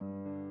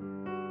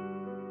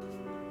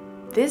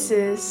This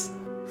is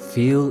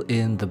Fill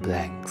in the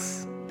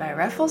blanks. by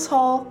Raffles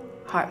Hall,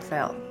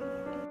 Heartfelt.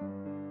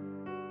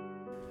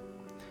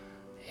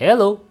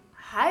 Hello.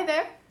 Hi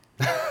there.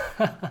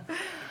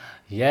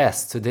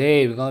 Yes,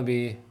 today we're going to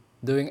be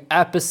doing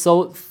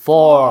episode 4,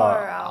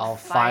 For our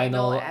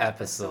final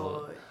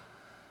episode.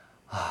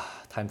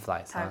 Time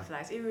flies. Time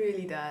flies. It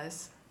really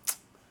does.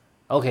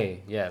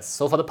 Okay, yes.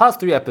 So for the past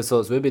 3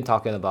 episodes, we've been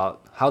talking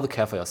about how to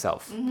care for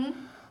yourself.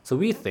 So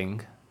we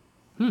think,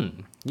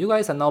 you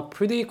guys are now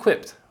pretty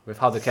equipped with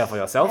how to care for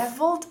yourself.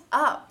 Leveled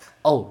up.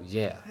 Oh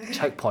yeah,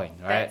 checkpoint,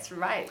 right? That's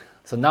right.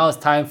 So now it's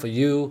time for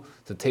you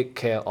to take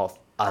care of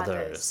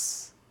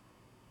others.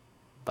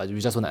 But we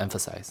just want to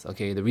emphasize,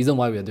 okay, the reason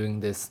why we are doing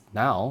this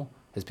now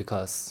is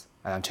because,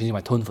 and I'm changing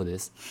my tone for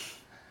this,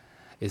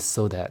 is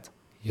so that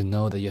you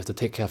know that you have to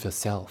take care of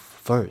yourself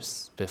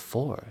first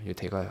before you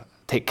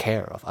take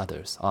care of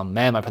others. Oh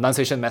man, my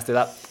pronunciation messed it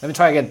up. Let me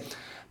try again.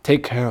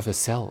 Take care of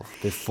yourself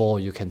before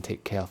you can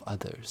take care of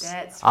others.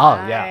 That's Oh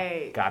yeah,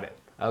 right. got it.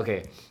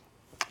 Okay.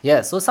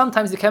 Yeah, so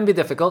sometimes it can be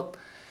difficult.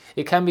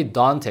 It can be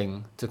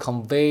daunting to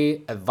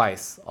convey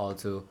advice or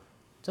to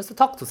just to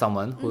talk to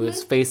someone who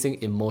is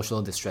facing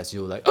emotional distress.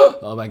 You're like,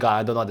 oh my god,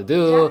 I don't know what to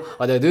do. Yeah.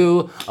 What do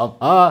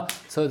I do?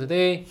 So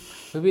today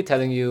we'll be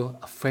telling you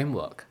a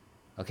framework.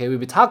 Okay, we'll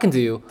be talking to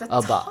you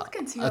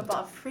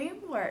about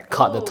framework.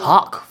 called the Oh,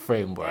 TALK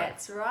framework.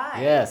 That's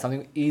right. Yeah,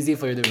 something easy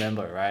for you to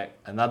remember, right?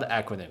 Another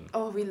acronym.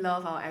 Oh, we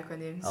love our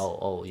acronyms.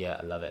 Oh yeah,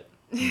 I love it.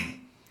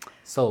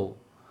 So,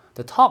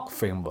 the TALK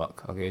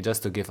framework, okay,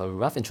 just to give a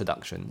rough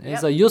introduction,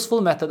 is Yep. a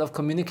useful method of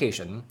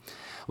communication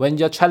when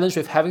you're challenged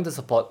with having to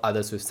support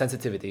others with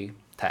sensitivity,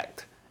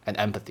 tact, and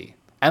empathy.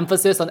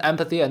 Emphasis on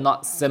empathy and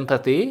not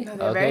sympathy. No,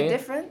 they're okay? very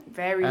different.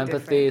 Very Empathy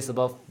different. is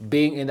about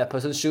being in that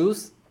person's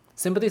shoes.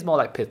 Sympathy is more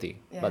like pity.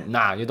 Yeah. But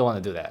nah, you don't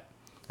want to do that.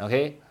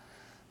 Okay?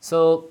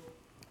 So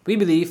we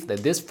believe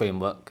that this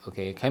framework,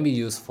 okay, can be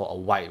used for a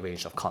wide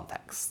range of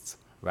contexts,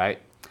 right?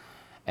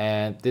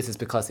 And this is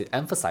because it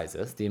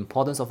emphasizes the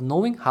importance of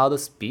knowing how to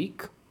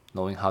speak,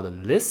 knowing how to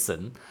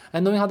listen,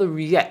 and knowing how to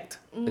react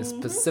in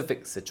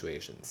specific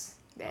situations.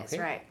 That's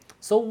okay? right.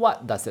 So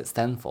what does it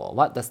stand for?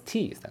 What does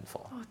T stand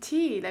for? Oh,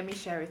 T, let me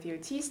share with you.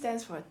 T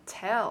stands for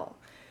tell,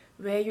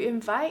 where you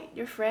invite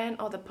your friend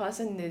or the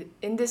person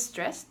in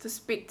distress to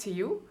speak to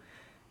you.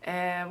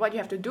 And what you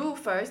have to do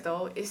first,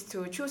 though, is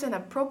to choose an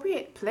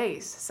appropriate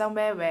place,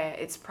 somewhere where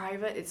it's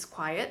private, it's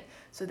quiet,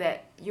 so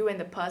that you and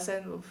the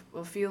person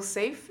will feel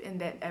safe in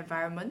that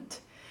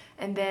environment.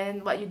 And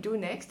then what you do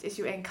next is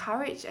you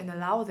encourage and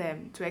allow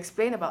them to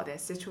explain about their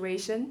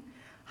situation,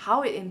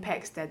 how it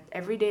impacts their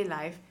everyday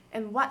life,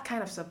 and what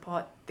kind of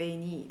support they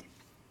need.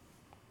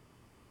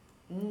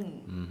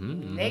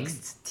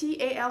 Next,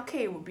 TALK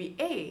would be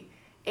A.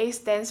 A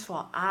stands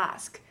for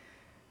ask.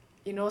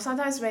 You know,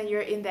 sometimes when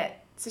you're in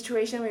that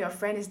situation where your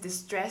friend is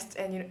distressed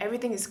and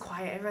everything is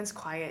quiet, everyone's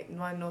quiet,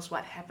 no one knows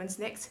what happens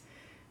next.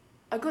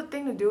 A good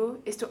thing to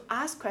do is to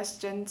ask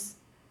questions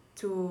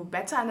to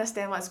better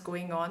understand what's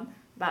going on,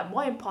 but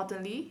more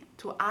importantly,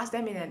 to ask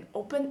them in an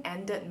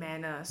open-ended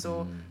manner.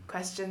 So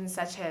questions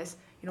such as,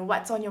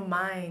 what's on your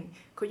mind?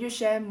 Could you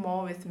share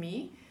more with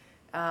me?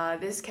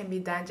 This can be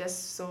done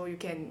just so you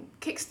can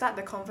kickstart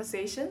the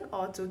conversation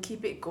or to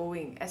keep it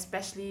going,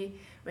 especially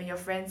when your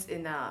friend's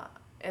in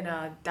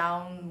a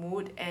down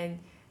mood and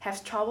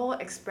have trouble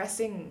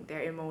expressing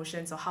their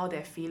emotions or how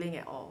they're feeling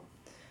at all.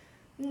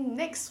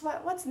 Next,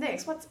 what's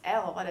next? What's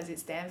L? What does it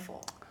stand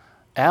for?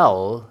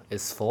 L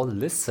is for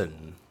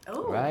listen,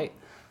 Oh. right?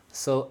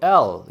 So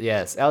L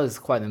is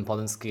quite an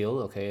important skill,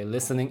 okay?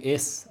 Listening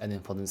is an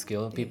important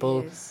skill.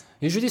 People is.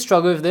 usually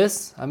struggle with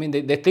this. I mean,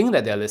 they think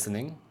that they're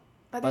listening.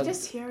 But they're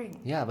just hearing.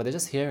 Yeah, but they're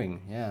just hearing,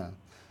 yeah.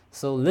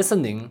 So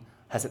listening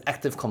has an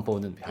active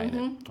component behind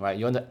it, right?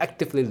 You want to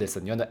actively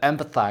listen. You want to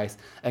empathize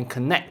and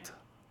connect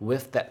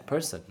with that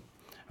person,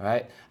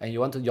 right? And you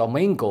want your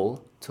main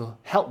goal to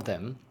help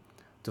them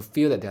to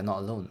feel that they're not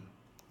alone.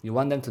 You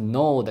want them to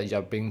know that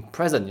you're being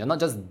present. You're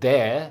not just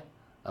there,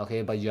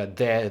 okay, but you're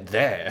there,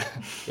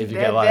 if you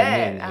They're get what I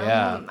there. mean.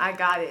 Yeah. I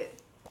got it.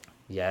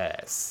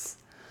 Yes.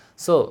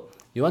 So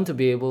you want to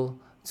be able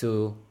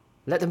to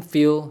let them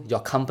feel your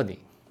company,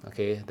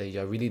 okay, that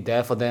you're really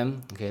there for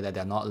them, okay, that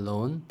they're not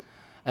alone.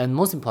 And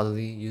most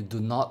importantly, you do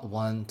not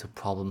want to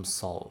problem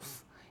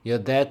solve. You're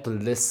there to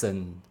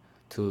listen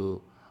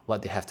to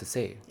what they have to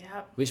say,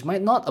 Yep. which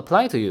might not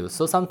apply to you.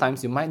 So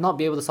sometimes you might not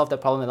be able to solve that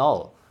problem at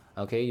all.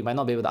 Okay, you might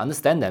not be able to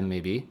understand them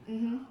maybe,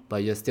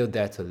 but you're still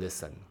there to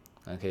listen.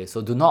 Okay,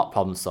 so do not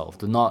problem solve.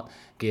 Do not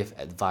give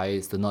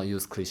advice. Do not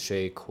use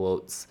cliche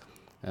quotes.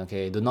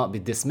 Okay, do not be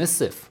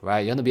dismissive,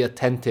 right? You want to be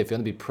attentive. You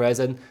want to be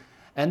present,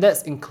 and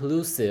that's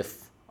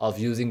inclusive of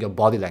using your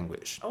body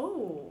language.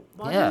 Oh,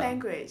 body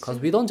language. Because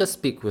we don't just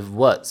speak with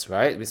words,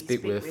 right? We speak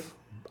speak with with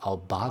our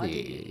body.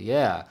 body.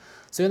 Yeah.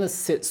 So you want to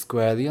sit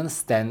squarely, you want to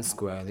stand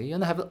squarely, you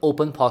want to have an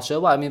open posture.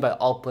 What I mean by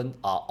open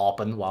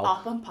Open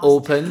posture.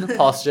 Open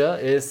posture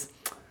is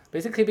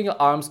basically keeping your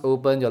arms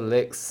open, your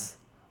legs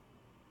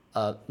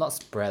not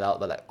spread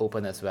out, but like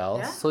open as well.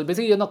 Yeah. So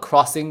basically you're not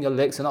crossing your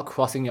legs, you're not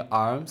crossing your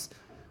arms.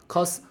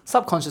 Because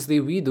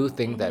subconsciously, we do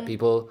think that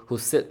people who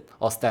sit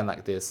or stand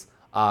like this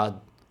are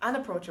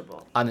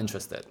Unapproachable.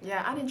 uninterested.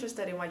 Yeah,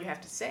 uninterested in what you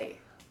have to say.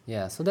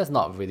 Yeah, so that's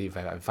not really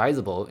very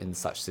advisable in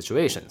such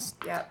situations.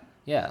 Yep.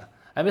 Yeah.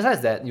 And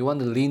besides that, you want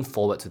to lean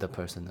forward to the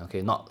person,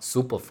 okay? Not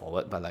super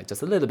forward, but like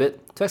just a little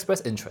bit to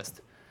express interest.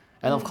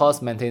 And of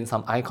course, maintain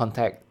some eye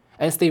contact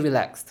and stay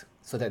relaxed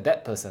so that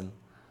that person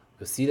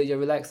will see that you're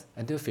relaxed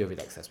and they'll feel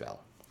relaxed as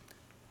well.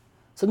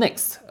 So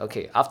next,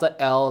 okay, after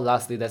L,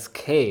 lastly, there's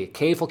K.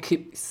 K for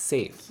keep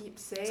safe. Keep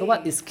safe. So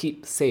what is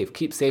keep safe?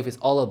 Keep safe is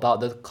all about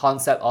the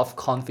concept of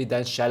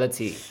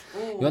confidentiality.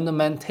 You want to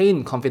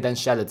maintain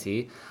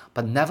confidentiality,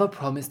 but never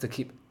promise to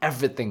keep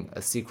everything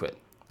a secret,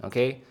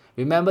 okay?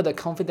 Remember that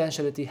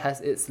confidentiality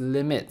has its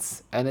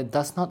limits, and it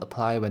does not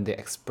apply when they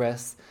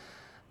express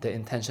their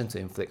intention to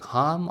inflict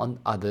harm on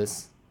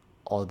others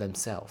or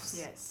themselves.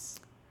 Yes.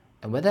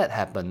 And when that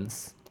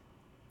happens,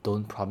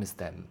 don't promise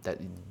them that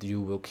you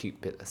will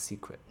keep it a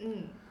secret.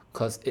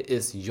 Because it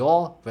is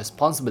your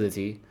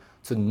responsibility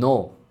to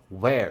know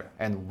where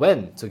and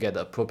when to get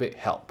the appropriate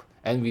help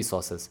and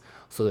resources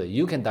so that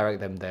you can direct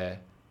them there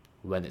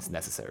when it's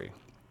necessary.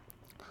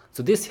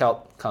 So this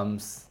help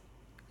comes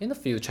in a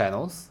few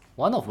channels,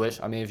 one of which,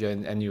 I mean, if you're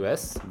in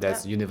NUS,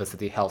 there's Yep.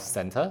 University Health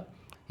Center,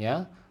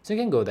 yeah? So you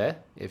can go there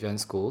if you're in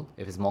school,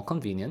 if it's more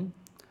convenient.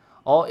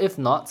 Or if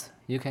not,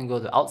 you can go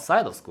to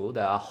outside of school.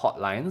 There are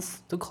hotlines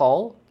to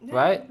call, Yeah,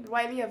 right?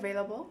 Widely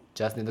available.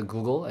 Just need to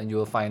Google and you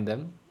will find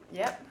them.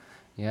 Yep.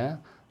 Yeah.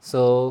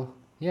 So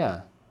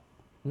yeah,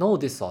 know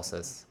these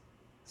sources,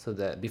 so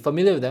that be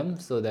familiar with them,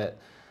 so that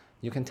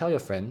you can tell your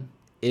friend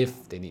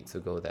if they need to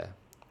go there,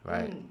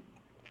 right?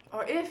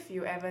 Or if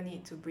you ever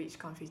need to breach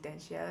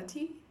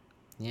confidentiality.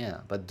 Yeah,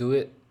 but do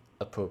it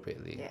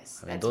appropriately. Yes,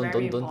 I mean, that's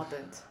very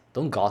important.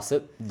 don't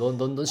gossip.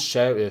 Don't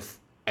share it with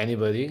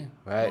anybody,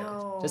 right?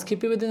 No. Just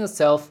keep it within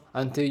yourself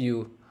until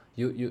you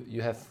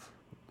have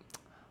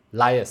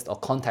liaised or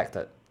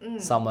contacted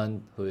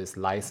someone who is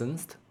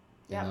licensed,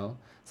 Yep. you know,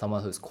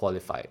 someone who's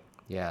qualified.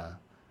 Yeah.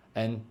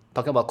 And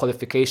talking about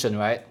qualification,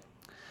 right?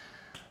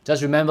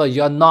 Just remember,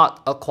 you're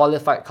not a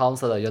qualified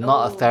counselor. You're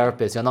not a Oh.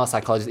 therapist. You're not a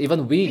psychologist.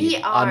 Even we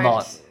are aren't.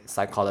 not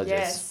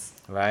psychologists,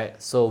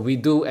 right? So we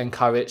do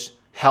encourage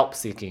help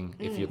seeking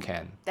if you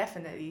can.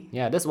 Definitely.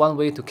 Yeah, that's one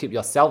way to keep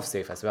yourself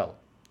safe as well,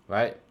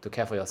 right? To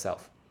care for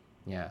yourself.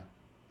 Yeah.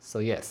 So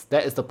yes,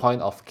 that is the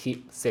point of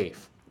keep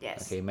safe.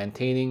 Yes. Okay,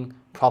 maintaining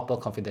proper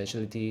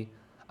confidentiality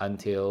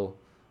until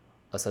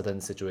a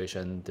certain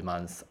situation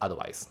demands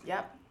otherwise.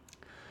 Yep.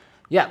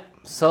 Yeah.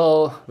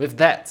 So with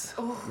that,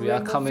 Oh, we we're are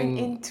moving coming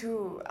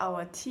into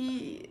our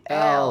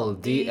TLDL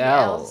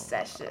LDL.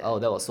 session. Oh,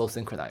 that was so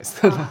synchronized.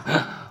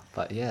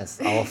 But yes,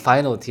 our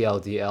final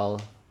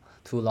TLDL.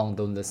 Too long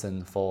don't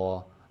listen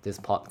for this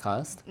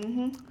podcast.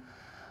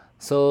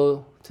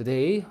 So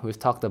today we've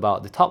talked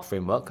about the TALK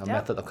framework, a Yep.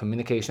 method of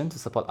communication to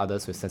support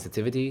others with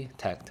sensitivity,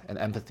 tact, and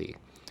empathy.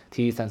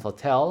 T stands for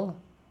tell,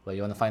 where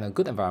you want to find a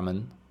good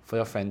environment for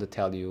your friend to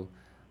tell you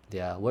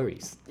their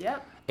worries.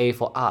 Yep. A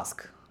for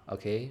ask,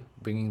 okay,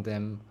 bringing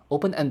them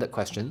open-ended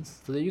questions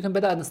so that you can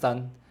better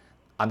understand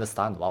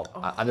understand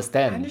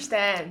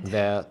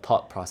their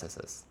thought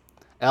processes.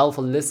 L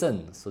for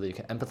listen, so that you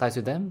can empathize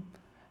with them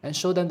and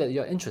show them that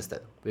you're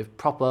interested with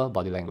proper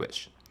body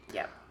language.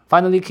 Yep.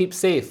 Finally, keep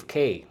safe,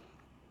 K.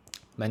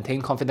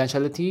 Maintain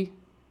confidentiality,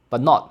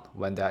 but not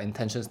when there are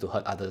intentions to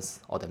hurt others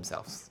or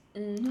themselves.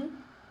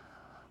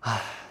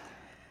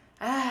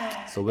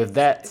 So with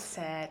that, It's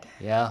sad.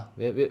 yeah,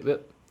 we're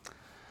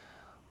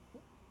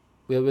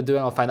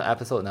doing our final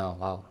episode now.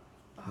 Wow.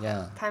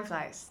 Yeah. Time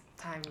flies.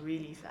 Time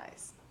really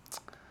flies.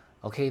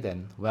 Okay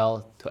then.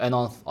 Well, to end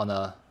off on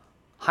a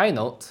high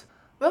note,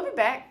 We'll be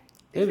back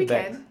we'll if be we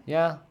back. can.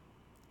 Yeah.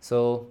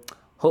 So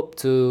hope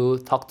to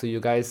talk to you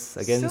guys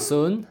again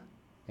soon.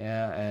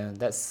 Yeah, and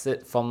that's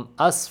it from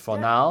us for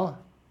Yeah. now.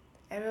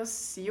 And we'll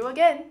see you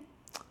again.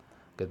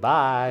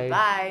 Goodbye.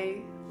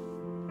 Bye.